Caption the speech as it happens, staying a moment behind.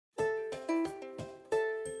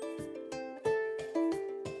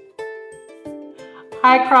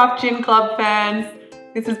Hi Craft Gin Club fans,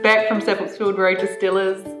 this is Beck from Seppeltsfield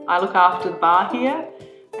Distillers. I look after the bar here,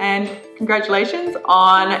 and congratulations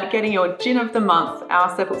on getting your Gin of the Month, our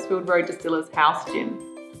Seppeltsfield Distillers house gin.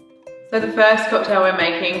 So the first cocktail we're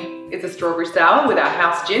making is a strawberry sour with our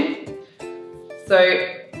house gin. So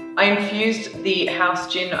I infused the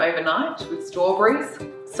house gin overnight with strawberries.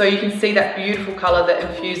 So you can see that beautiful colour that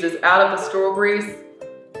infuses out of the strawberries.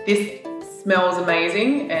 This smells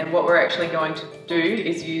amazing, and what we're actually going to do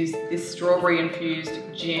is use this strawberry infused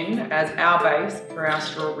gin as our base for our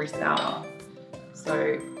strawberry sour.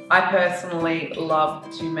 So I personally love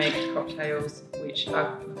to make cocktails which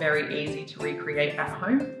are very easy to recreate at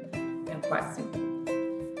home and quite simple.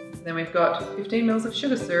 Then we've got 15 mils of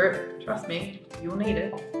sugar syrup, trust me, you'll need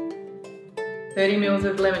it. 30 mils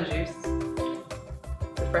of lemon juice,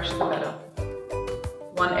 the fresher the better.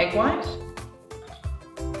 1 egg white,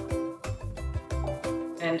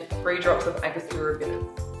 and 3 drops of Angostura bitters.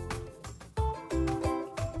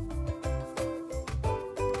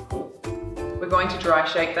 We're going to dry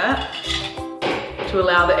shake that to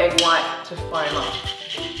allow the egg white to foam up.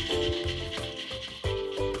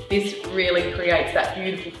 This really creates that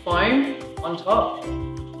beautiful foam on top.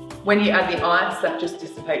 When you add the ice, that just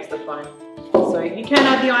dissipates the foam. So you can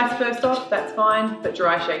add the ice first off, that's fine, but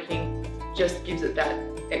dry shaking just gives it that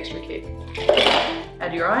extra kick.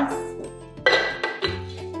 Add your ice.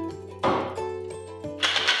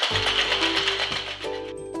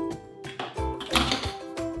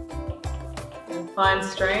 Fine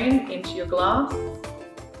strain into your glass.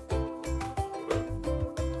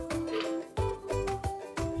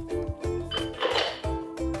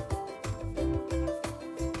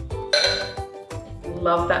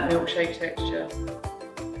 Love that milkshake texture.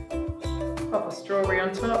 Pop a strawberry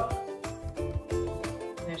on top. And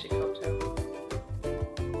there's your cocktail.